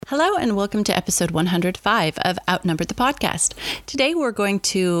Hello and welcome to episode 105 of Outnumbered the Podcast. Today we're going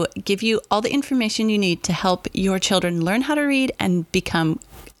to give you all the information you need to help your children learn how to read and become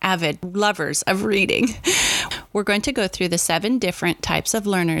avid lovers of reading. We're going to go through the 7 different types of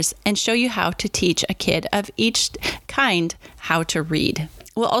learners and show you how to teach a kid of each kind how to read.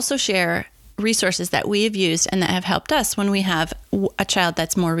 We'll also share resources that we have used and that have helped us when we have a child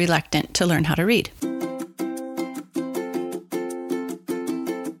that's more reluctant to learn how to read.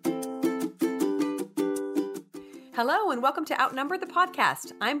 Hello and welcome to Outnumber the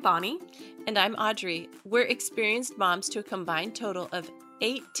Podcast. I'm Bonnie. And I'm Audrey. We're experienced moms to a combined total of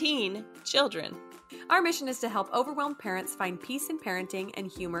 18 children. Our mission is to help overwhelmed parents find peace in parenting and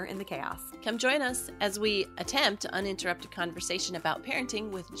humor in the chaos. Come join us as we attempt uninterrupted conversation about parenting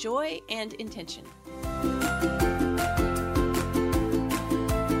with joy and intention.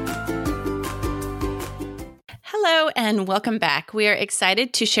 Hello and welcome back. We are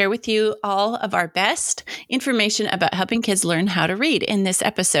excited to share with you all of our best information about helping kids learn how to read in this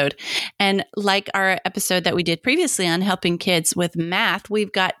episode. And like our episode that we did previously on helping kids with math,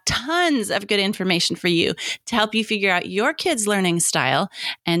 we've got tons of good information for you to help you figure out your kids' learning style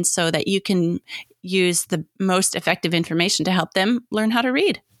and so that you can use the most effective information to help them learn how to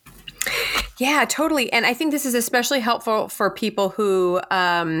read. Yeah, totally. And I think this is especially helpful for people who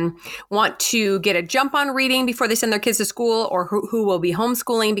want to get a jump on reading before they send their kids to school or who will be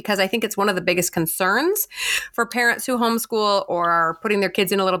homeschooling, because I think it's one of the biggest concerns for parents who homeschool or are putting their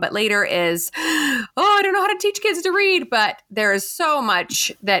kids in a little bit later is, I don't know how to teach kids to read. But there is so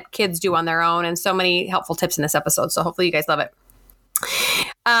much that kids do on their own and so many helpful tips in this episode. So hopefully you guys love it.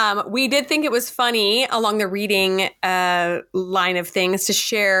 We did think it was funny along the reading line of things to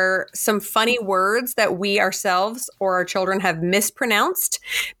share some funny words that we ourselves or our children have mispronounced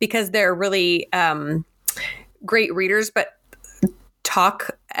because they're really great readers, but talk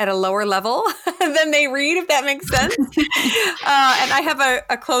at a lower level than they read, if that makes sense. And I have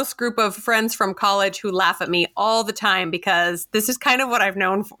a close group of friends from college who laugh at me all the time because this is kind of what I'm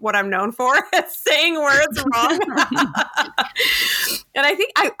known for, saying words wrong. And I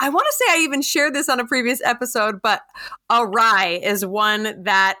think I want to say I even shared this on a previous episode, but awry is one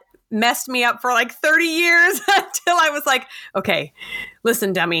that messed me up for like 30 years until I was like, okay,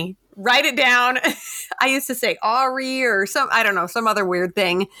 listen, dummy. Write it down. I used to say Ari or some other weird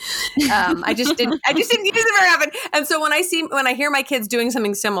thing. I just didn't use it very often. And so when I hear my kids doing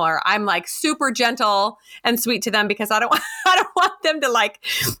something similar, I'm like super gentle and sweet to them because I don't want them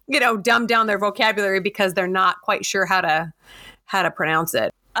to dumb down their vocabulary because they're not quite sure how to pronounce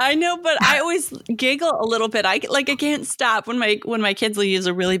it. I know, but I always giggle a little bit. I can't stop when my kids will use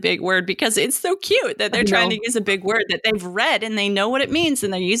a really big word because it's so cute that they're trying to use a big word that they've read and they know what it means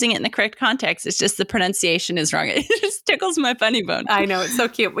and they're using it in the correct context. It's just the pronunciation is wrong. It just tickles my funny bone. I know. It's so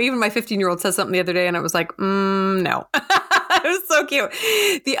cute. Even my 15-year-old said something the other day and I was like, no. It was so cute.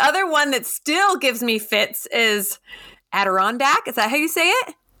 The other one that still gives me fits is Adirondack. Is that how you say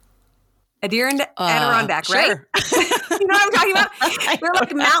it? Adirondack, sure. right? You know what I'm talking about? They're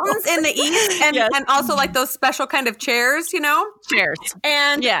like mountains in the east and also like those special kind of chairs, Chairs.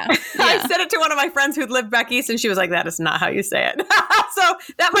 And I said it to one of my friends who'd lived back east and she was like, that is not how you say it. So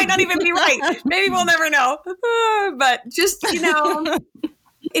that might not even be right. Maybe we'll never know. But just,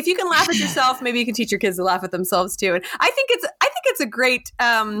 if you can laugh at yourself, maybe you can teach your kids to laugh at themselves too. And I think it's a great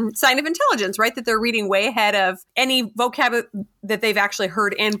sign of intelligence, right? That they're reading way ahead of any vocabulary that they've actually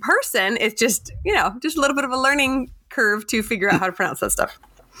heard in person. It's just, just a little bit of a learning curve to figure out how to pronounce that stuff.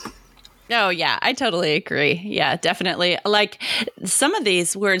 Oh, yeah, I totally agree. Yeah, definitely. Like some of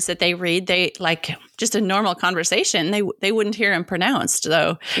these words that they read, they like just a normal conversation. They wouldn't hear them pronounced,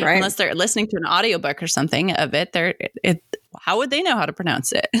 though, right? Unless they're listening to an audiobook or something of it. How would they know how to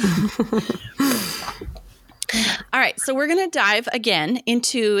pronounce it? All right, so we're going to dive again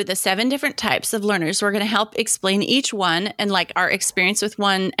into the 7 different types of learners. We're going to help explain each one and like our experience with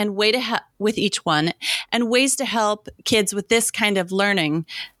one and with each one and ways to help kids with this kind of learning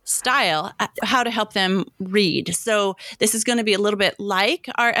style, how to help them read. So this is going to be a little bit like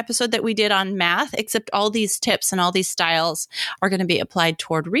our episode that we did on math, except all these tips and all these styles are going to be applied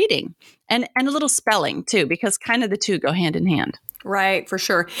toward reading and a little spelling too, because kind of the two go hand in hand. Right, for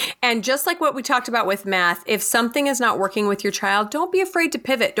sure. And just like what we talked about with math, if something is not working with your child, don't be afraid to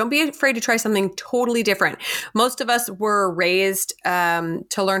pivot. Don't be afraid to try something totally different. Most of us were raised to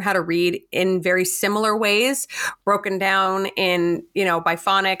learn how to read in very similar ways, broken down in, by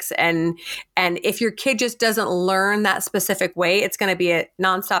phonics. And if your kid just doesn't learn that specific way, it's going to be a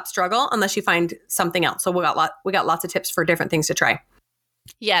nonstop struggle unless you find something else. So we got lots of tips for different things to try.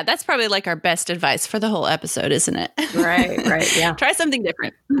 Yeah, that's probably like our best advice for the whole episode, isn't it? Right. Yeah. Try something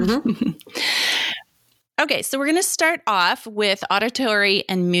different. Mm-hmm. Okay, so we're going to start off with auditory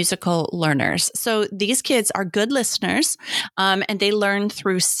and musical learners. So these kids are good listeners, and they learn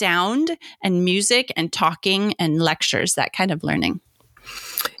through sound and music and talking and lectures, that kind of learning.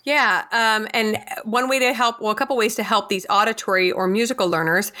 Yeah. And one way to help, a couple ways to help these auditory or musical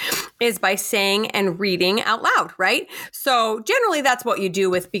learners is by saying and reading out loud, right? So generally that's what you do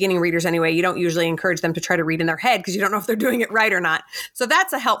with beginning readers anyway. You don't usually encourage them to try to read in their head because you don't know if they're doing it right or not. So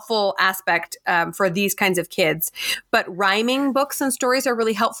that's a helpful aspect for these kinds of kids. But rhyming books and stories are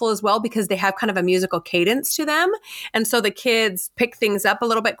really helpful as well because they have kind of a musical cadence to them. And so the kids pick things up a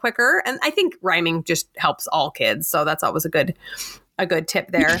little bit quicker. And I think rhyming just helps all kids. So that's always a good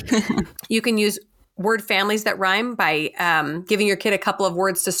tip there. You can use word families that rhyme by giving your kid a couple of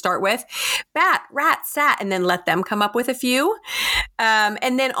words to start with. Bat, rat, sat, and then let them come up with a few.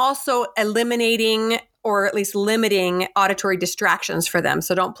 And then also eliminating or at least limiting auditory distractions for them.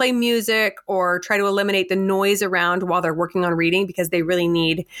 So don't play music or try to eliminate the noise around while they're working on reading because they really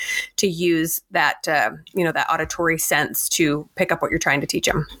need to use that, that auditory sense to pick up what you're trying to teach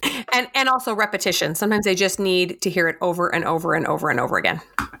them. And also repetition. Sometimes they just need to hear it over and over and over and over again.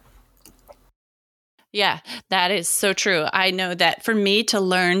 Yeah, that is so true. I know that for me to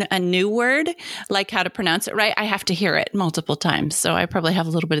learn a new word, like how to pronounce it right, I have to hear it multiple times. So I probably have a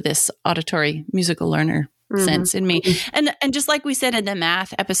little bit of this auditory musical learner sense in me. And just like we said in the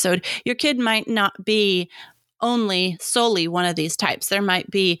math episode, your kid might not be solely one of these types. There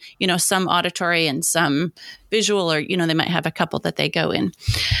might be, some auditory and some visual, or, they might have a couple that they go in.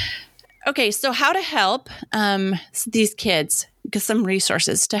 Okay, so how to help these kids, some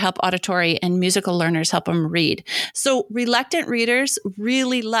resources to help auditory and musical learners help them read. So reluctant readers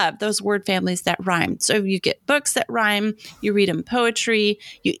really love those word families that rhyme. So you get books that rhyme, you read them poetry,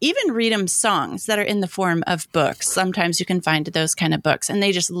 you even read them songs that are in the form of books. Sometimes you can find those kind of books, and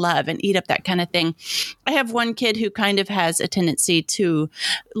they just love and eat up that kind of thing. I have one kid who kind of has a tendency to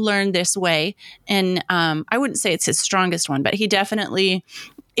learn this way, and I wouldn't say it's his strongest one, but he definitely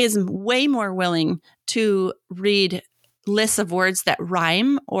is way more willing to read lists of words that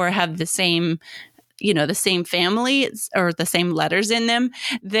rhyme or have the same, the same family or the same letters in them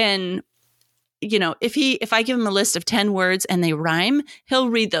than, if I give him a list of 10 words and they rhyme, he'll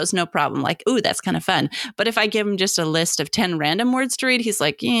read those no problem. Like, ooh, that's kind of fun. But if I give him just a list of 10 random words to read, he's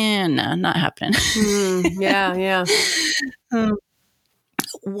like, yeah, no, not happening. Yeah.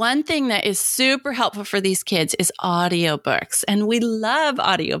 One thing that is super helpful for these kids is audiobooks, and we love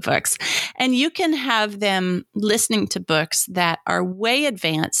audiobooks. And you can have them listening to books that are way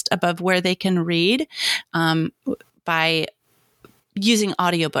advanced above where they can read by using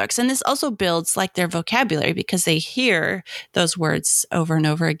audiobooks. And this also builds like their vocabulary because they hear those words over and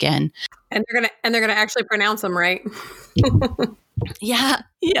over again. And they're gonna actually pronounce them right. Yeah,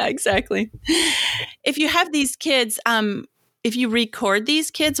 exactly. If you have these kids, if you record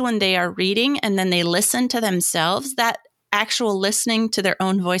these kids when they are reading and then they listen to themselves, that actual listening to their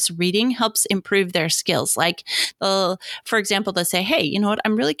own voice reading helps improve their skills. Like, for example, they'll say, hey, you know what?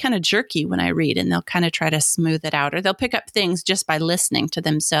 I'm really kind of jerky when I read, and they'll kind of try to smooth it out, or they'll pick up things just by listening to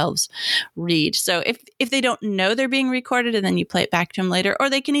themselves read. So if they don't know they're being recorded and then you play it back to them later,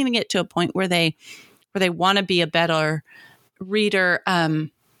 or they can even get to a point where they want to be a better reader,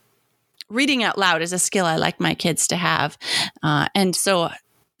 reading out loud is a skill I like my kids to have. And so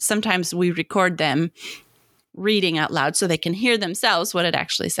sometimes we record them reading out loud so they can hear themselves what it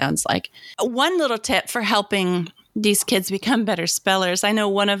actually sounds like. One little tip for helping these kids become better spellers. I know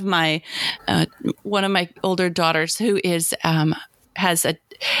one of my older daughters who has a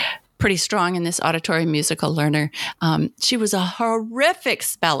pretty strong in this auditory musical learner. She was a horrific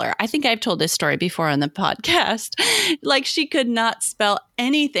speller. I think I've told this story before on the podcast. Like, she could not spell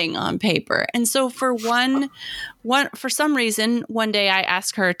anything on paper. And so for some reason, one day I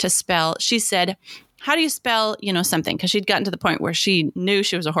asked her to spell. She said, how do you spell, something? Because she'd gotten to the point where she knew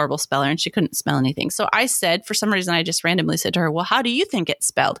she was a horrible speller and she couldn't spell anything. So I said, for some reason, I just randomly said to her, well, how do you think it's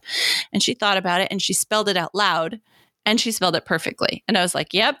spelled? And she thought about it and she spelled it out loud. And she spelled it perfectly. And I was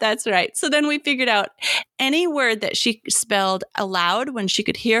like, yep, that's right. So then we figured out any word that she spelled aloud, when she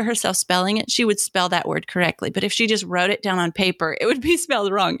could hear herself spelling it, she would spell that word correctly. But if she just wrote it down on paper, it would be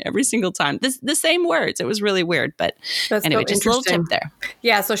spelled wrong every single time. The same words. It was really weird. But anyway, just a little tip there.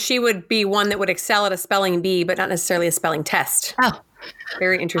 Yeah, so she would be one that would excel at a spelling bee, but not necessarily a spelling test. Oh,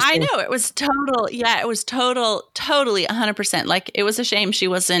 very interesting. I know. It was totally 100%. Like, it was a shame she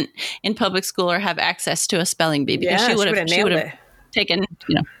wasn't in public school or have access to a spelling bee, because she would have taken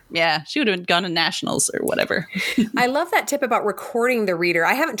she would have gone to nationals or whatever. I love that tip about recording the reader.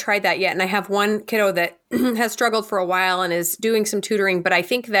 I haven't tried that yet. And I have one kiddo that has struggled for a while and is doing some tutoring. But I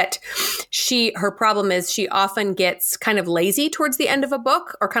think that her problem is she often gets kind of lazy towards the end of a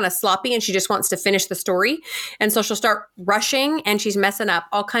book or kind of sloppy, and she just wants to finish the story. And so she'll start rushing and she's messing up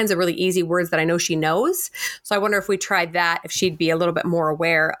all kinds of really easy words that I know she knows. So I wonder if we tried that, if she'd be a little bit more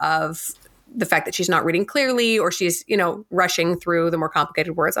aware of the fact that she's not reading clearly or she's, rushing through the more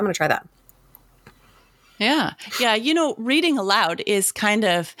complicated words. I'm going to try that. Yeah. Yeah. Reading aloud is kind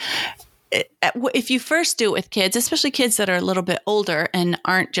of, if you first do it with kids, especially kids that are a little bit older and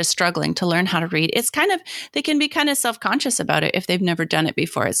aren't just struggling to learn how to read, they can be kind of self-conscious about it if they've never done it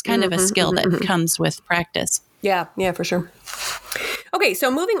before. It's kind of a skill that comes with practice. Yeah, for sure. Okay,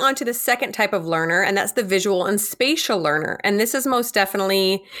 so moving on to the second type of learner, and that's the visual and spatial learner. And this is most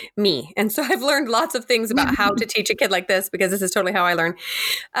definitely me. And so I've learned lots of things about how to teach a kid like this, because this is totally how I learn.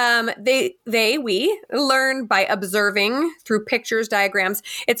 We learn by observing through pictures, diagrams.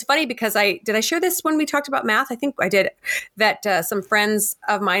 It's funny because did I share this when we talked about math? I think I did, that some friends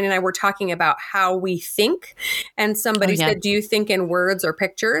of mine and I were talking about how we think. And somebody said, do you think in words or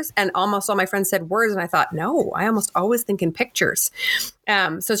pictures? And almost all my friends said words. And I thought, no, I almost always think in pictures.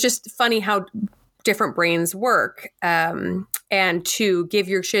 So it's just funny how different brains work, and to give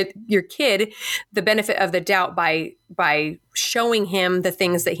your kid the benefit of the doubt by showing him the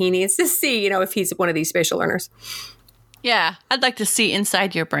things that he needs to see, if he's one of these spatial learners. Yeah, I'd like to see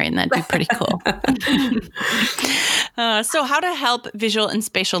inside your brain. That'd be pretty cool. So how to help visual and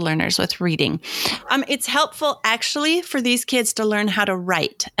spatial learners with reading? It's helpful actually for these kids to learn how to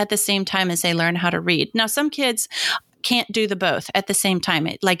write at the same time as they learn how to read. Now, some kids can't do the both at the same time.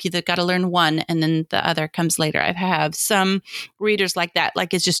 Like you've got to learn one and then the other comes later. I have some readers like that,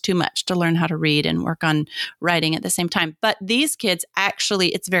 like it's just too much to learn how to read and work on writing at the same time. But these kids, actually,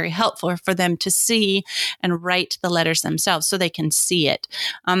 it's very helpful for them to see and write the letters themselves so they can see it.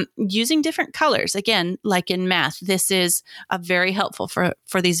 Using different colors, again, like in math, this is very helpful for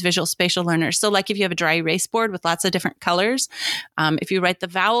these visual spatial learners. So like if you have a dry erase board with lots of different colors, if you write the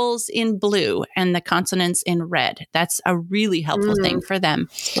vowels in blue and the consonants in red, that's a really helpful thing for them.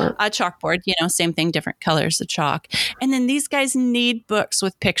 A chalkboard, same thing, different colors of chalk. And then these guys need books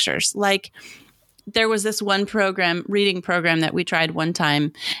with pictures. Like there was this one reading program that we tried one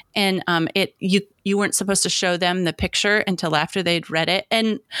time, and you weren't supposed to show them the picture until after they'd read it.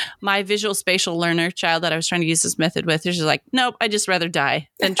 And my visual spatial learner child that I was trying to use this method with, is just like, nope, I'd just rather die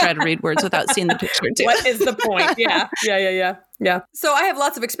than try to read words without seeing the picture too. What is the point? Yeah. So I have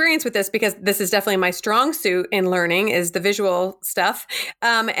lots of experience with this because this is definitely my strong suit in learning, is the visual stuff.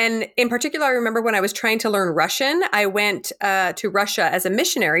 And in particular, I remember when I was trying to learn Russian, I went to Russia as a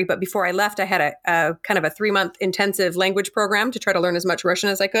missionary. But before I left, I had a kind of a 3-month intensive language program to try to learn as much Russian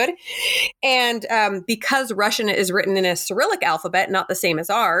as I could. And because Russian is written in a Cyrillic alphabet, not the same as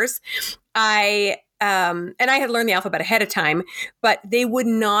ours, and I had learned the alphabet ahead of time, but they would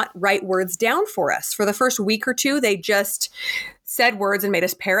not write words down for us. For the first week or two, they just said words and made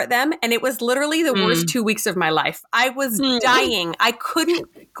us parrot them. And it was literally the worst 2 weeks of my life. I was dying. I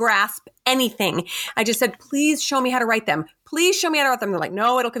couldn't grasp anything. I just said, please show me how to write them. Please show me how to write them. They're like,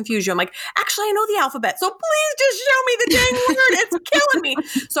 no, it'll confuse you. I'm like, actually, I know the alphabet. So please just show me the dang word. It's killing me.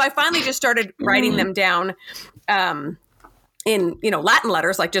 So I finally just started writing them down, in, Latin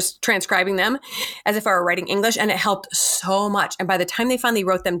letters, like just transcribing them as if I were writing English. And it helped so much. And by the time they finally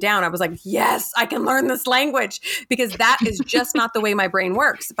wrote them down, I was like, yes, I can learn this language, because that is just not the way my brain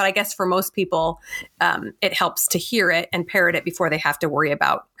works. But I guess for most people, it helps to hear it and parrot it before they have to worry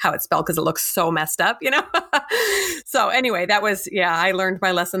about how it's spelled, because it looks so messed up, So anyway, that was, I learned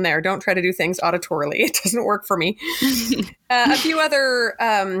my lesson there. Don't try to do things auditorily. It doesn't work for me. A few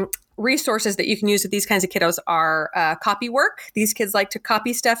other resources that you can use with these kinds of kiddos are copy work. These kids like to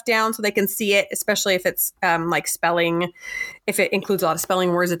copy stuff down so they can see it, especially if it's like spelling, if it includes a lot of spelling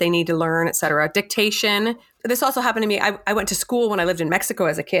words that they need to learn, etc. Dictation. This also happened to me. I went to school when I lived in Mexico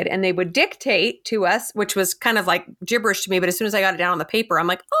as a kid, and they would dictate to us, which was kind of like gibberish to me. But as soon as I got it down on the paper, I'm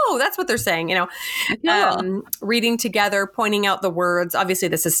like, oh, that's what they're saying. Reading together, pointing out the words. Obviously,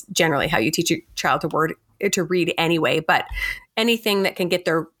 this is generally how you teach your child to read anyway, but anything that can get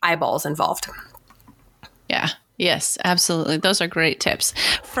their eyeballs involved. Yeah. Yes, absolutely. Those are great tips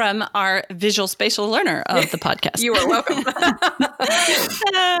from our visual spatial learner of the podcast. You are welcome.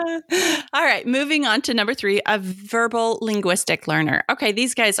 All right. Moving on to number 3, a verbal linguistic learner. Okay.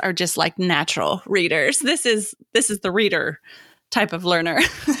 These guys are just like natural readers. This is the reader type of learner.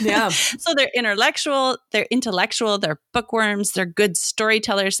 Yeah. So they're intellectual, they're bookworms, they're good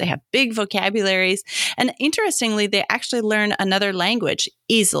storytellers, they have big vocabularies. And interestingly, they actually learn another language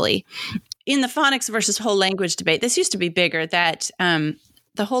easily. In the phonics versus whole language debate, this used to be bigger, that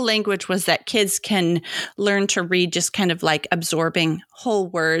the whole language was that kids can learn to read just kind of like absorbing whole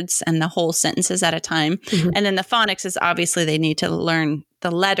words and the whole sentences at a time. Mm-hmm. And then the phonics is obviously they need to learn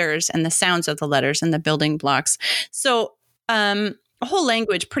the letters and the sounds of the letters and the building blocks. So a whole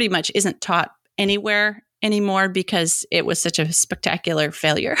language pretty much isn't taught anywhere anymore because it was such a spectacular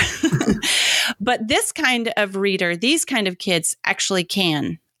failure. But this kind of reader, these kind of kids actually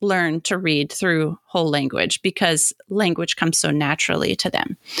can learn to read through whole language because language comes so naturally to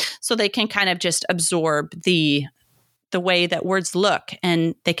them. So they can kind of just absorb the way that words look,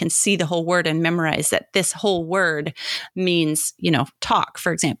 and they can see the whole word and memorize that this whole word means, talk,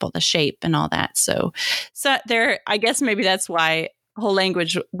 for example, the shape and all that. So there, I guess maybe that's why whole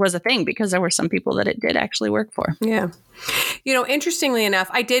language was a thing, because there were some people that it did actually work for. Yeah. Interestingly enough,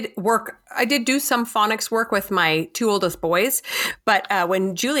 I did do some phonics work with my two oldest boys, but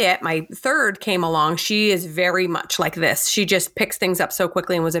when Juliet, my third, came along, she is very much like this. She just picks things up so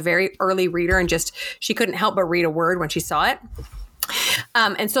quickly and was a very early reader, and she couldn't help but read a word when she saw it.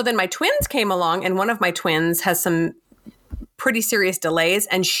 And so then my twins came along, and one of my twins has some pretty serious delays,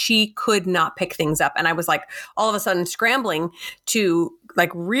 and she could not pick things up. And I was like all of a sudden scrambling to like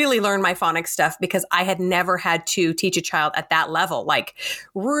really learn my phonics stuff because I had never had to teach a child at that level, like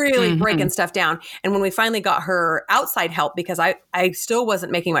really breaking stuff down. And when we finally got her outside help, because I still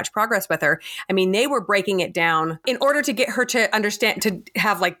wasn't making much progress with her, I mean, they were breaking it down in order to get her to understand, to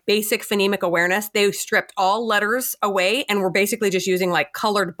have like basic phonemic awareness. They stripped all letters away and were basically just using like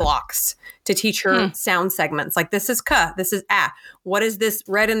colored blocks to teach her sound segments. Like this is ka, this is ah. What is this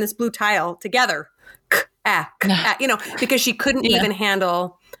red and this blue tile together? Because she couldn't even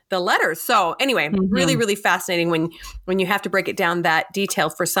handle the letters. So anyway, really, really fascinating when you have to break it down that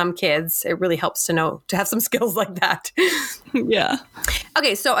detailed for some kids. It really helps to have some skills like that. Yeah.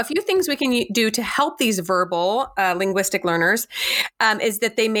 Okay. So a few things we can do to help these verbal linguistic learners is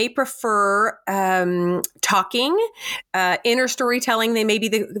that they may prefer talking, inner storytelling. They may be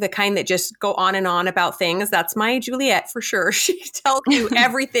the kind that just go on and on about things. That's my Juliet for sure. She tells you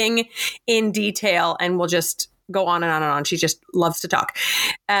everything in detail and will just go on and on and on. She just loves to talk.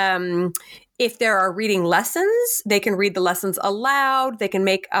 If there are reading lessons, they can read the lessons aloud. They can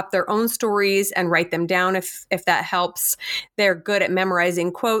make up their own stories and write them down if that helps. They're good at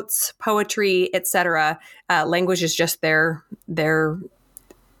memorizing quotes, poetry, etc. Language is just their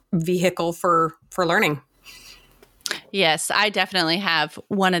vehicle for learning. Yes, I definitely have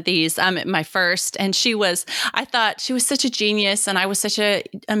one of these. I'm at my first, and I thought she was such a genius, and I was such an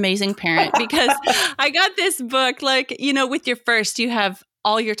amazing parent because I got this book, like, with your first, you have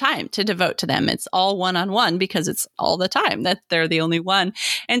all your time to devote to them. It's all one-on-one because it's all the time that they're the only one.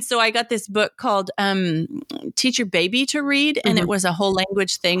 And so I got this book called Teach Your Baby to Read. And it was a whole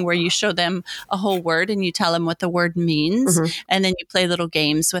language thing where you show them a whole word and you tell them what the word means. And then you play little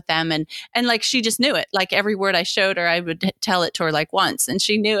games with them. And like, she just knew it. Like every word I showed her, I would tell it to her like once and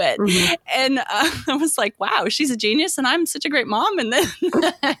she knew it. And I was like, wow, she's a genius and I'm such a great mom. And then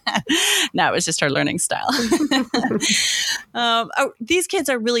no, it was just her learning style. These kids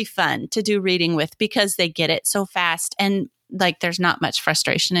are really fun to do reading with because they get it so fast and like there's not much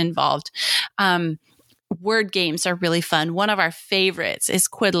frustration involved. Word games are really fun. One of our favorites is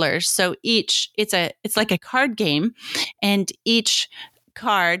Quiddlers. So it's like a card game, and each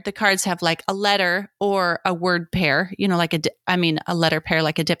card, the cards have like a letter or a word pair, like a letter pair,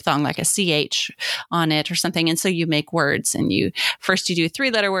 like a diphthong, like a CH on it or something. And so you make words, and you do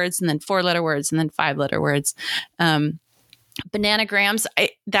 3-letter words, and then 4-letter words, and then 5-letter words. Bananagrams,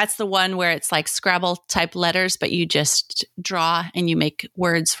 that's the one where it's like Scrabble type letters, but you just draw and you make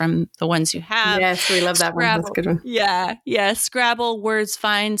words from the ones you have. Yes, we love that Scrabble, one. That's a good one. Yeah. Scrabble, words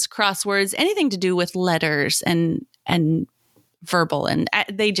finds, crosswords, anything to do with letters and verbal, and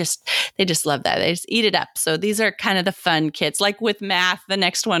they just love that. They just eat it up. So these are kind of the fun kids. Like with math, the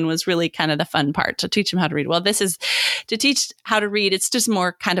next one was really kind of the fun part, to teach them how to read. Well, this is to teach how to read. It's just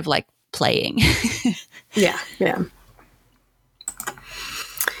more kind of like playing. Yeah.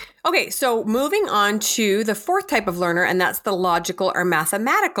 Okay, so moving on to the fourth type of learner, and that's the logical or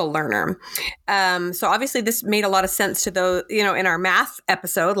mathematical learner. So obviously this made a lot of sense to those, in our math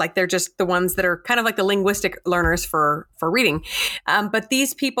episode, like they're just the ones that are kind of like the linguistic learners for reading. But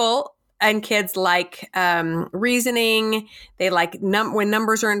these people and kids like reasoning. They like when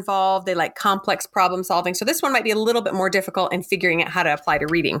numbers are involved. They like complex problem solving. So this one might be a little bit more difficult in figuring out how to apply to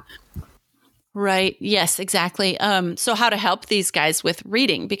reading. Right. Yes, exactly. So how to help these guys with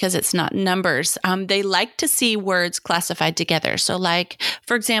reading, because it's not numbers. They like to see words classified together. So like,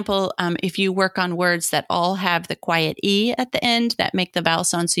 for example, if you work on words that all have the quiet E at the end that make the vowel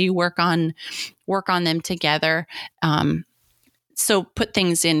sound, so you work on them together. So put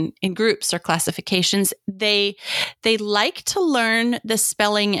things in groups or classifications. They like to learn the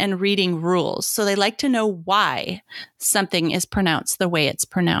spelling and reading rules. So they like to know why something is pronounced the way it's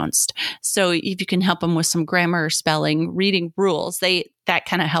pronounced. So if you can help them with some grammar, spelling, reading rules, that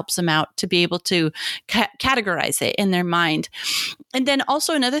kind of helps them out to be able to categorize it in their mind. And then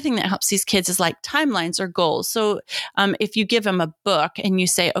also another thing that helps these kids is like timelines or goals. So if you give them a book and you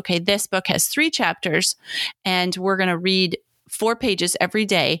say, okay, this book has 3 chapters and we're going to read 4 pages every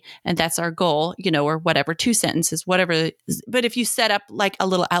day, and that's our goal, or whatever, 2 sentences, whatever. But if you set up like a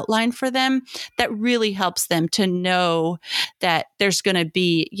little outline for them, that really helps them to know that there's going to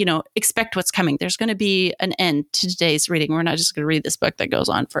be, expect what's coming. There's going to be an end to today's reading. We're not just going to read this book that goes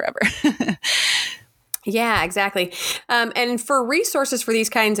on forever. Yeah, exactly. And for resources for these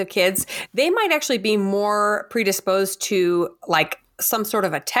kinds of kids, they might actually be more predisposed to like some sort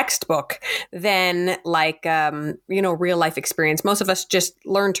of a textbook than like, real life experience. Most of us just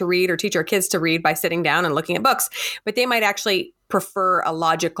learn to read or teach our kids to read by sitting down and looking at books, but they might actually prefer a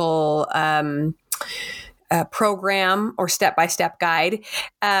logical program or step-by-step guide.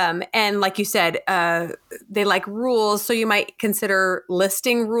 And like you said, they like rules. So you might consider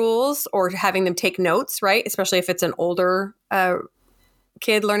listing rules or having them take notes, right? Especially if it's an older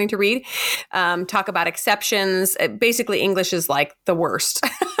kid learning to read. Talk about exceptions. Basically, English is like the worst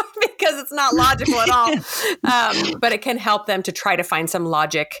because it's not logical at all. But it can help them to try to find some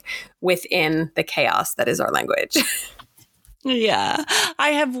logic within the chaos that is our language. Yeah. I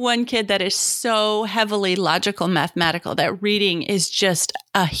have one kid that is so heavily logical, mathematical, that reading is just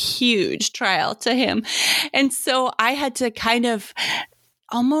a huge trial to him. And so I had to kind of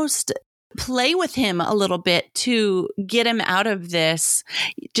almost play with him a little bit to get him out of this,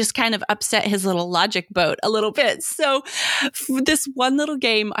 just kind of upset his little logic boat a little bit. So this one little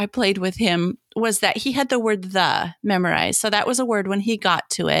game I played with him was that he had the word the memorized. So that was a word when he got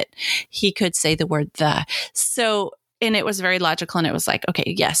to it, he could say the word the. And it was very logical, and it was like,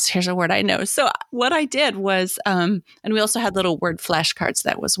 okay, yes, here's a word I know. So what I did was, and we also had little word flashcards.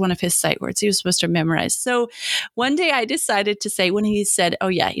 That was one of his sight words he was supposed to memorize. So one day I decided to say, when he said, oh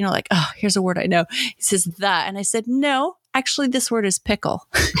yeah, here's a word I know. He says the, and I said, no, actually this word is pickle.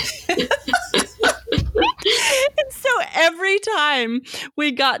 And so every time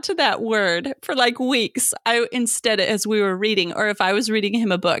we got to that word for like weeks, instead, as we were reading, or if I was reading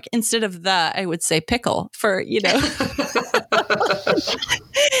him a book, instead of the, I would say pickle for, And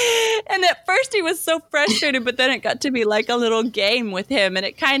at first he was so frustrated, but then it got to be like a little game with him, and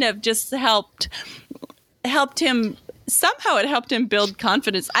it kind of just helped him. Somehow it helped him build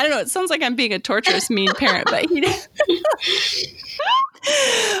confidence. I don't know. It sounds like I'm being a torturous, mean parent,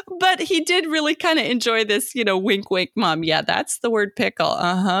 but he did really kind of enjoy this, wink, wink, mom. Yeah, that's the word pickle.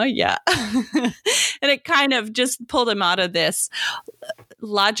 Uh-huh. Yeah. And it kind of just pulled him out of this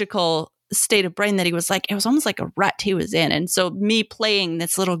logical state of brain that he was like, it was almost like a rut he was in. And so me playing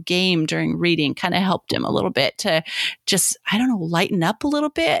this little game during reading kind of helped him a little bit to just, lighten up a little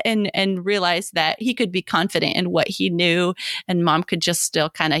bit and realize that he could be confident in what he knew, and mom could just still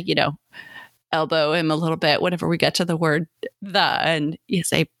kind of, elbow him a little bit whenever we get to the word the, and you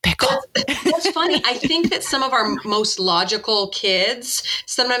say pickle. That's funny. I think that some of our most logical kids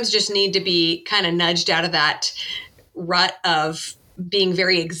sometimes just need to be kind of nudged out of that rut of being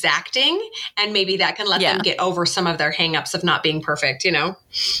very exacting, and maybe that can let them get over some of their hangups of not being perfect,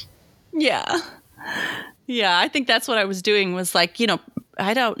 Yeah. Yeah. I think that's what I was doing was like,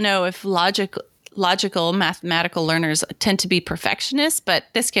 I don't know if logical mathematical learners tend to be perfectionists, but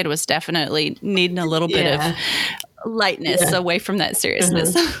this kid was definitely needing a little bit of lightness away from that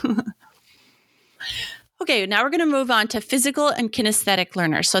seriousness. Okay, now we're going to move on to physical and kinesthetic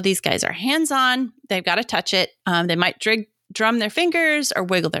learners. So these guys are hands-on. They've got to touch it. They might drum their fingers or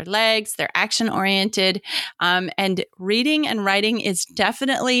wiggle their legs. They're action-oriented. And reading and writing is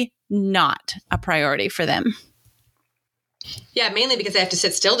definitely not a priority for them. Yeah, mainly because they have to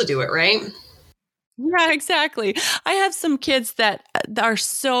sit still to do it, right? Yeah, exactly. I have some kids that are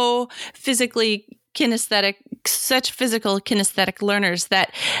so physically kinesthetic, such physical kinesthetic learners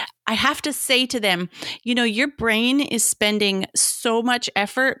that I have to say to them, your brain is spending so much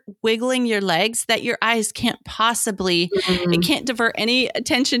effort wiggling your legs that your eyes can't possibly, it can't divert any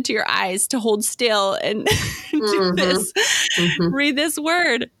attention to your eyes to hold still and do this, read this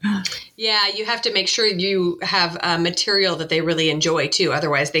word. Yeah, you have to make sure you have material that they really enjoy too.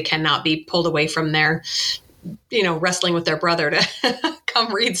 Otherwise, they cannot be pulled away from their, wrestling with their brother to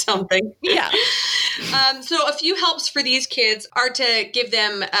come read something. Yeah. So a few helps for these kids are to give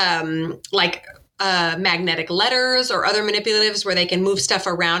them magnetic letters or other manipulatives where they can move stuff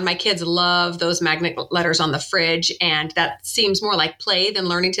around. My kids love those magnetic letters on the fridge, and that seems more like play than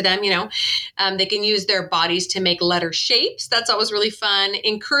learning to them. They can use their bodies to make letter shapes. That's always really fun.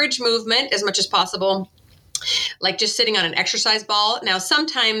 Encourage movement as much as possible, like just sitting on an exercise ball. Now,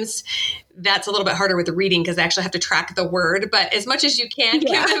 sometimes that's a little bit harder with the reading because they actually have to track the word, but as much as you can,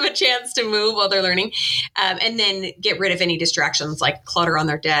 give them a chance to move while they're learning. And then get rid of any distractions like clutter on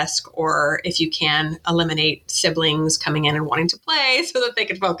their desk, or if you can, eliminate siblings coming in and wanting to play so that they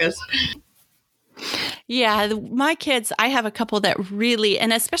can focus. Yeah, my kids, I have a couple that really,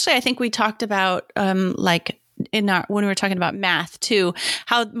 and especially I think we talked about when we were talking about math too,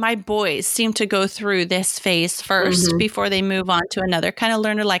 how my boys seem to go through this phase first before they move on to another kind of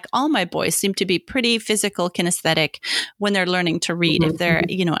learner. Like all my boys seem to be pretty physical kinesthetic when they're learning to read, if they're,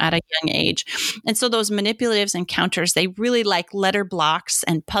 at a young age. And so those manipulatives and counters, they really like letter blocks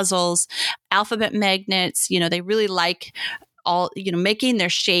and puzzles, alphabet magnets, they really like all, making their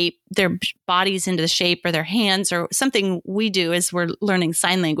shape, their bodies into the shape, or their hands, or something we do is we're learning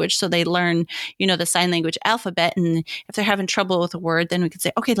sign language. So they learn, the sign language alphabet. And if they're having trouble with a word, then we could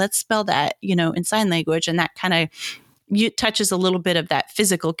say, okay, let's spell that, in sign language. And that kind of touches a little bit of that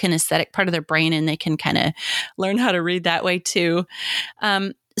physical kinesthetic part of their brain, and they can kind of learn how to read that way too.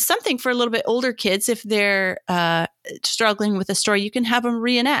 Something for a little bit older kids, if they're struggling with a story, you can have them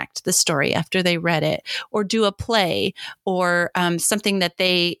reenact the story after they read it, or do a play, or something that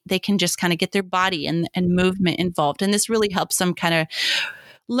they can just kind of get their body and movement involved. And this really helps them kind of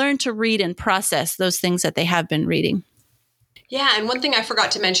learn to read and process those things that they have been reading. Yeah. And one thing I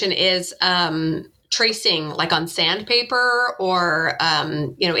forgot to mention is tracing, like on sandpaper or,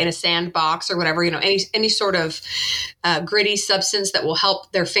 in a sandbox or whatever, any sort of gritty substance that will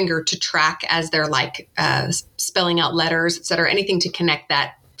help their finger to track as they're spelling out letters, et cetera, anything to connect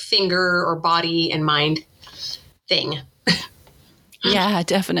that finger or body and mind thing. Yeah,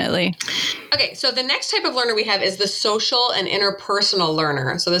 definitely. Okay, so the next type of learner we have is the social and interpersonal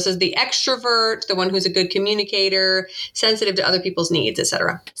learner. So this is the extrovert, the one who's a good communicator, sensitive to other people's needs,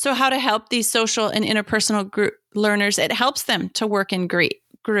 etc. So how to help these social and interpersonal group learners? It helps them to work in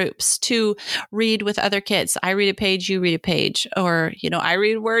groups, to read with other kids. I read a page, you read a page, or, I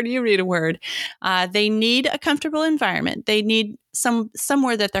read a word, you read a word. They need a comfortable environment. They need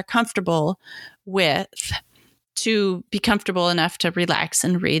somewhere that they're comfortable with, to be comfortable enough to relax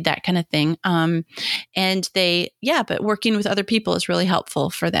and read, that kind of thing. But working with other people is really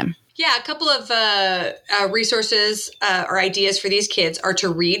helpful for them. Yeah, a couple of resources or ideas for these kids are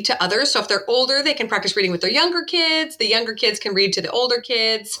to read to others. So if they're older, they can practice reading with their younger kids. The younger kids can read to the older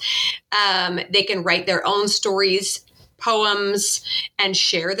kids. They can write their own stories, poems, and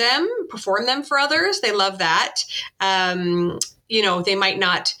share them, perform them for others. They love that. They might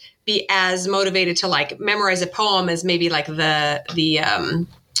not be as motivated to memorize a poem as maybe the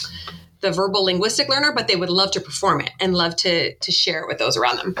verbal linguistic learner, but they would love to perform it and love to share it with those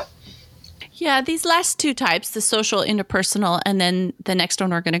around them. Yeah, these last two types, the social interpersonal, and then the next one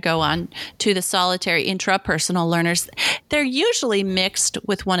we're going to go on to the solitary intrapersonal learners, they're usually mixed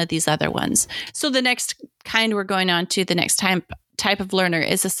with one of these other ones. So the next kind we're going on to, the next type of learner,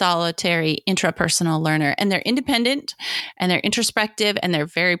 is a solitary intrapersonal learner. And they're independent, and they're introspective, and they're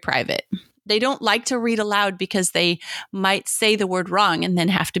very private. They don't like to read aloud because they might say the word wrong and then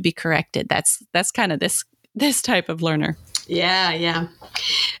have to be corrected. That's kind of this type of learner. Yeah.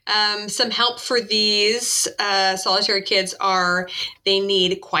 Some help for these solitary kids are they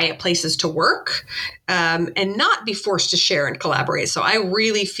need quiet places to work and not be forced to share and collaborate. So I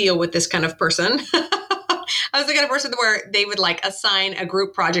really feel with this kind of person. I was the kind of person where they would assign a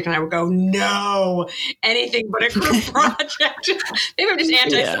group project and I would go, no, anything but a group project. Maybe I'm just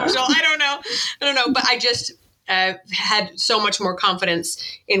antisocial. Yeah. I don't know. But I just had so much more confidence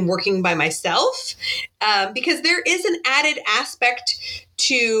in working by myself because there is an added aspect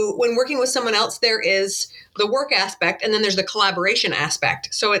to when working with someone else. There is the work aspect, and then there's the collaboration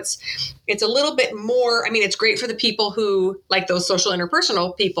aspect. So it's a little bit more. I mean, it's great for the people who like those social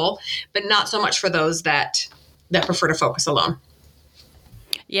interpersonal people, but not so much for those that prefer to focus alone.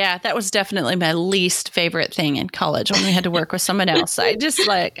 Yeah, that was definitely my least favorite thing in college when we had to work with someone else. I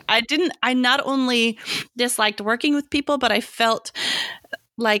not only disliked working with people, but I felt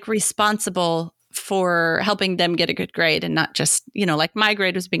responsible for helping them get a good grade and not just, like my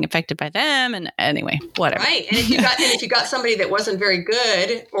grade was being affected by them. And anyway, whatever. Right. And if you got somebody that wasn't very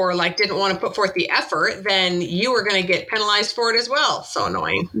good or like didn't want to put forth the effort, then you were going to get penalized for it as well. So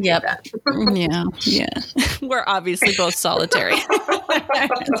annoying. Yep. Yeah. We're obviously both solitary.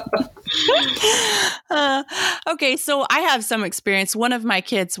 Okay. So I have some experience. One of my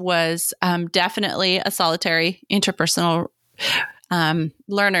kids was definitely a solitary interpersonal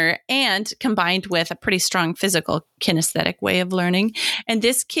learner, and combined with a pretty strong physical kinesthetic way of learning. And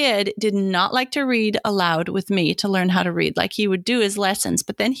this kid did not like to read aloud with me to learn how to read. Like, he would do his lessons,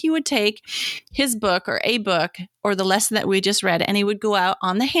 but then he would take his book or a book or the lesson that we just read, and he would go out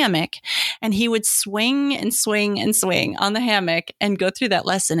on the hammock and he would swing and swing and swing on the hammock and go through that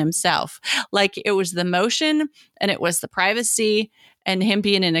lesson himself. Like, it was the motion and it was the privacy and him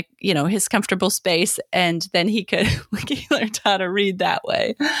being in his comfortable space. And then he learned how to read that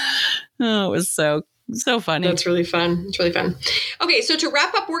way. Oh, it was so funny. That's really fun. It's really fun. Okay. So to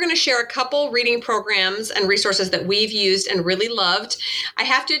wrap up, we're going to share a couple reading programs and resources that we've used and really loved. I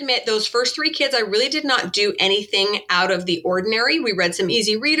have to admit, those first 3 kids, I really did not do anything out of the ordinary. We read some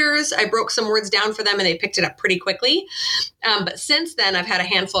easy readers. I broke some words down for them and they picked it up pretty quickly. But since then, I've had a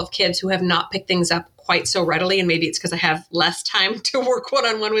handful of kids who have not picked things up quite so readily. And maybe it's because I have less time to work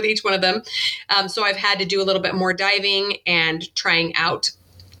one-on-one with each one of them. So I've had to do a little bit more diving and trying out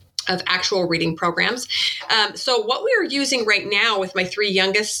of actual reading programs. So what we are using right now with my 3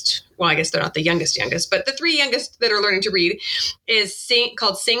 youngest, well, I guess they're not the youngest, but the 3 youngest that are learning to read is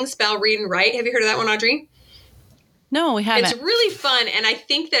called Sing, Spell, Read, and Write. Have you heard of that one, Audrey? No, we haven't. It's really fun. And I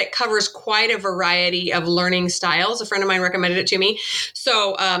think that it covers quite a variety of learning styles. A friend of mine recommended it to me.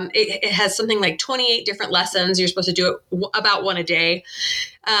 So it has something like 28 different lessons. You're supposed to do it about 1 a day.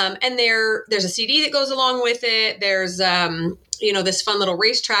 And there's a CD that goes along with it. There's, this fun little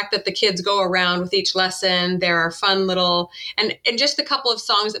racetrack that the kids go around with each lesson. There are fun little, and just a couple of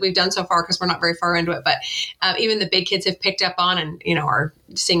songs that we've done so far, because we're not very far into it, but even the big kids have picked up on and, are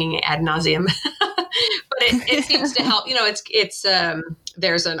singing it ad nauseum. But it seems to help.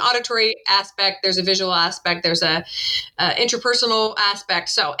 There's an auditory aspect, there's a visual aspect, there's a interpersonal aspect.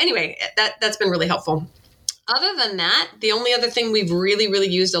 So anyway, that's been really helpful. Other than that, the only other thing we've really, really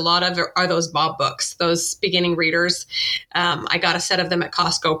used a lot of are those Bob books, those beginning readers. I got a set of them at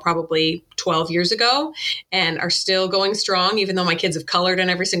Costco probably 12 years ago and are still going strong, even though my kids have colored in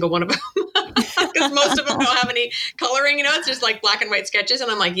every single one of them. Because most of them don't have any coloring, it's just like black and white sketches. And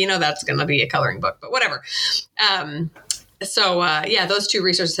I'm like, that's going to be a coloring book, but whatever. Those 2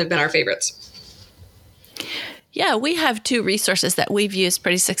 resources have been our favorites. Yeah, we have 2 resources that we've used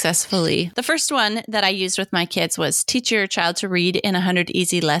pretty successfully. The first one that I used with my kids was Teach Your Child to Read in 100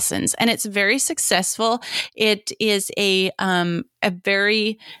 Easy Lessons. And it's very successful. It is a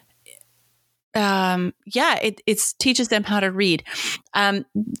very it teaches them how to read.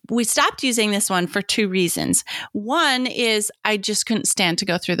 We stopped using this one for 2 reasons. One is I just couldn't stand to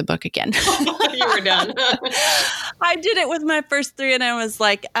go through the book again. You were done. I did it with my first 3 and I was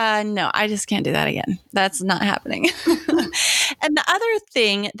like, no, I just can't do that again. That's not happening. And the other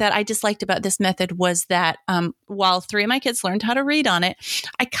thing that I disliked about this method was that while 3 of my kids learned how to read on it,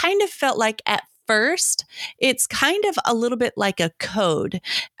 I kind of felt like at first, it's kind of a little bit like a code.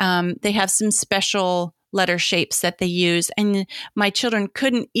 They have some special letter shapes that they use, and my children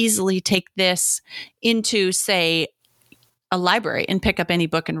couldn't easily take this into, say, a library and pick up any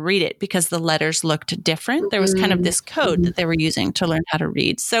book and read it because the letters looked different. There was kind of this code that they were using to learn how to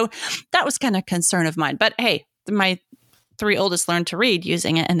read. So that was kind of a concern of mine. But hey, my 3 oldest learned to read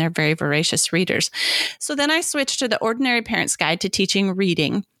using it, and they're very voracious readers. So then I switched to the Ordinary Parent's Guide to Teaching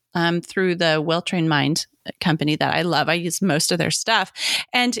Reading. Through the Well-Trained Mind company that I love. I use most of their stuff.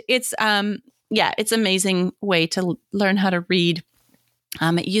 And it's, it's an amazing way to learn how to read.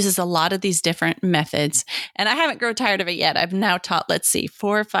 It uses a lot of these different methods. And I haven't grown tired of it yet. I've now taught,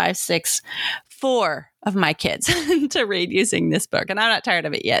 4 of my kids to read using this book. And I'm not tired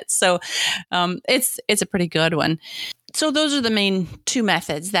of it yet. So it's a pretty good one. So those are the main 2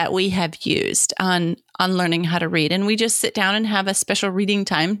 methods that we have used on learning how to read. And we just sit down and have a special reading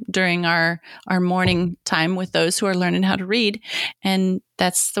time during our morning time with those who are learning how to read. And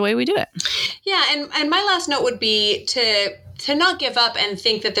that's the way we do it. Yeah. And my last note would be to not give up and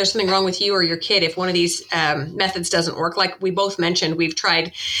think that there's something wrong with you or your kid if one of these methods doesn't work. Like we both mentioned, we've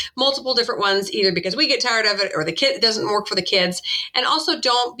tried multiple different ones, either because we get tired of it or the kid doesn't work for the kids. And also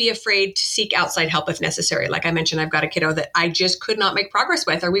don't be afraid to seek outside help if necessary. Like I mentioned, I've got a kiddo that I just could not make progress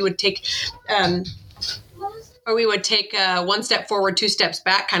with, or we would take or we would take one step forward, two steps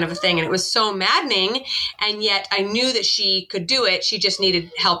back kind of a thing. And it was so maddening. And yet I knew that she could do it. She just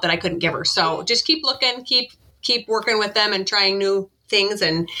needed help that I couldn't give her. So just keep looking, keep working with them and trying new things,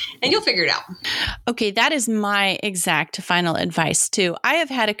 and you'll figure it out. Okay, that is my exact final advice too. I have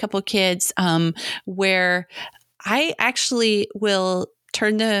had a couple kids where I actually will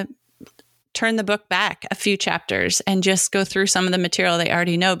turn the book back a few chapters and just go through some of the material they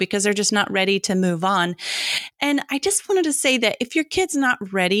already know because they're just not ready to move on. And I just wanted to say that if your kid's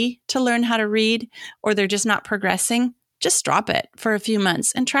not ready to learn how to read, or they're just not progressing, just drop it for a few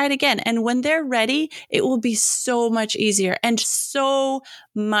months and try it again. And when they're ready, it will be so much easier and so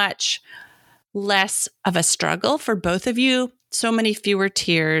much less of a struggle for both of you. So many fewer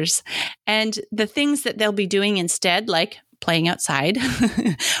tears. And the things that they'll be doing instead, like playing outside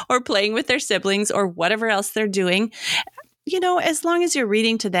or playing with their siblings or whatever else they're doing, as long as you're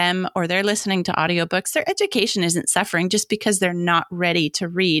reading to them or they're listening to audiobooks, their education isn't suffering just because they're not ready to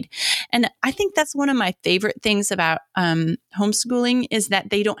read. And I think that's one of my favorite things about homeschooling is that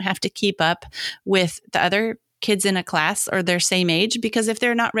they don't have to keep up with the other kids in a class or their same age, because if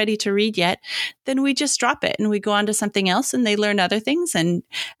they're not ready to read yet, then we just drop it and we go on to something else and they learn other things and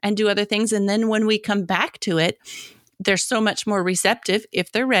do other things. And then when we come back to it, they're so much more receptive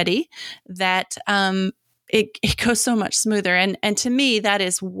if they're ready that it goes so much smoother. And to me, that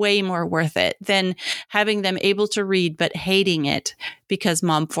is way more worth it than having them able to read but hating it because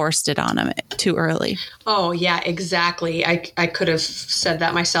mom forced it on them too early. Oh, yeah, exactly. I could have said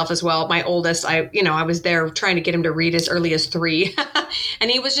that myself as well. My oldest, I was there trying to get him to read as early as 3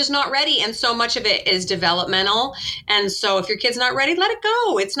 and he was just not ready. And so much of it is developmental. And so if your kid's not ready, let it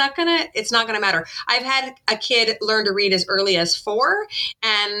go. It's not gonna matter. I've had a kid learn to read as early as 4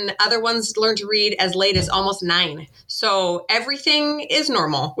 and other ones learn to read as late as almost 9. So everything is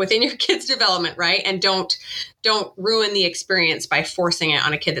normal within your kid's development, right? And don't ruin the experience by forcing it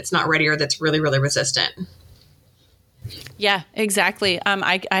on a kid that's not ready or that's really, really resistant. Yeah, exactly.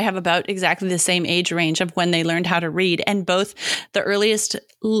 I have about exactly the same age range of when they learned how to read. And both the earliest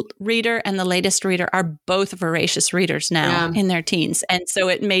reader and the latest reader are both voracious readers now in their teens. And so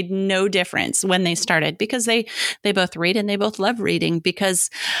it made no difference when they started because they both read and they both love reading because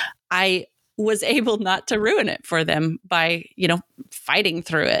I was able not to ruin it for them by, fighting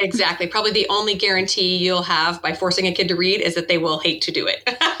through it. Exactly. Probably the only guarantee you'll have by forcing a kid to read is that they will hate to do it.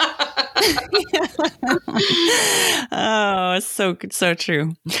 Oh, so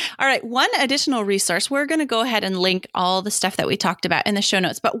true. All right. One additional resource. We're going to go ahead and link all the stuff that we talked about in the show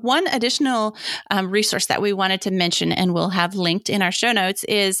notes. But one additional resource that we wanted to mention and we'll have linked in our show notes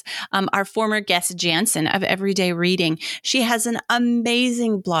is our former guest, Jansen of Everyday Reading. She has an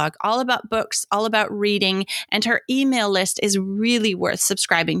amazing blog all about books, all about reading, and her email list is really worth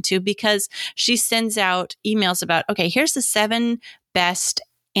subscribing to because she sends out emails about, okay, here's the 7 best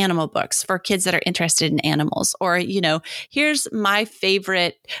animal books for kids that are interested in animals, or, here's my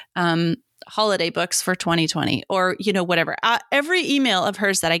favorite holiday books for 2020, or, whatever. Every email of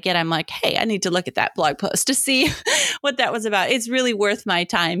hers that I get, I'm like, hey, I need to look at that blog post to see what that was about. It's really worth my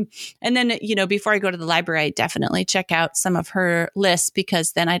time. And then, before I go to the library, I definitely check out some of her lists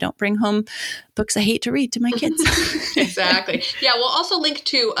because then I don't bring home books I hate to read to my kids. Exactly. Yeah. We'll also link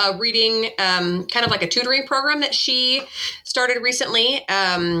to a reading, kind of like a tutoring program that she started recently.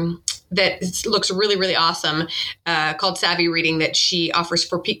 That looks really, really awesome, called Savvy Reading, that she offers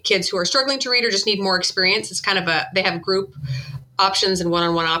for kids who are struggling to read or just need more experience. It's kind of they have group options and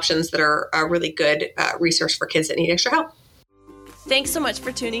one-on-one options that are a really good resource for kids that need extra help. Thanks so much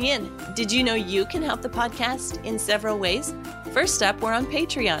for tuning in. Did you know you can help the podcast in several ways? First up, we're on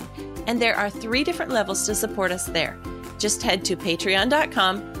Patreon, and there are 3 different levels to support us there. Just head to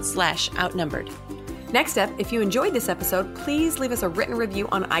patreon.com/outnumbered. Next up, if you enjoyed this episode, please leave us a written review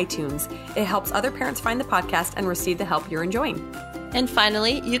on iTunes. It helps other parents find the podcast and receive the help you're enjoying. And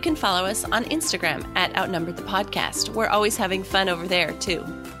finally, you can follow us on Instagram at Outnumbered the Podcast. We're always having fun over there, too.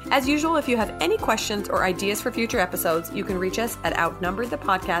 As usual, if you have any questions or ideas for future episodes, you can reach us at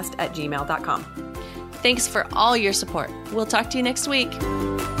outnumberedthepodcast@gmail.com. Thanks for all your support. We'll talk to you next week.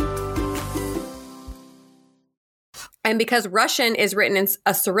 And because Russian is written in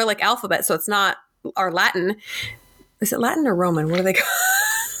a Cyrillic alphabet, so it's not our Latin. Is it Latin or Roman? What do they call?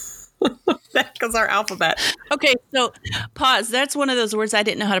 Because our alphabet. Okay, so pause. That's one of those words I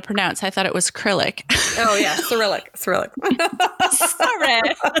didn't know how to pronounce. I thought it was Cyrillic. Oh yeah, Cyrillic. Sorry. She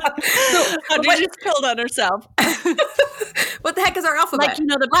just killed on herself. What the heck is our alphabet? Like,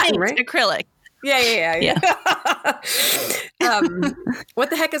 the Latin, paint, right? acrylic. Yeah. What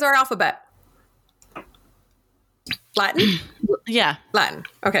the heck is our alphabet? Latin? Yeah. Latin.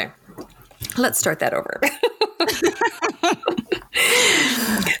 Okay. Let's start that over.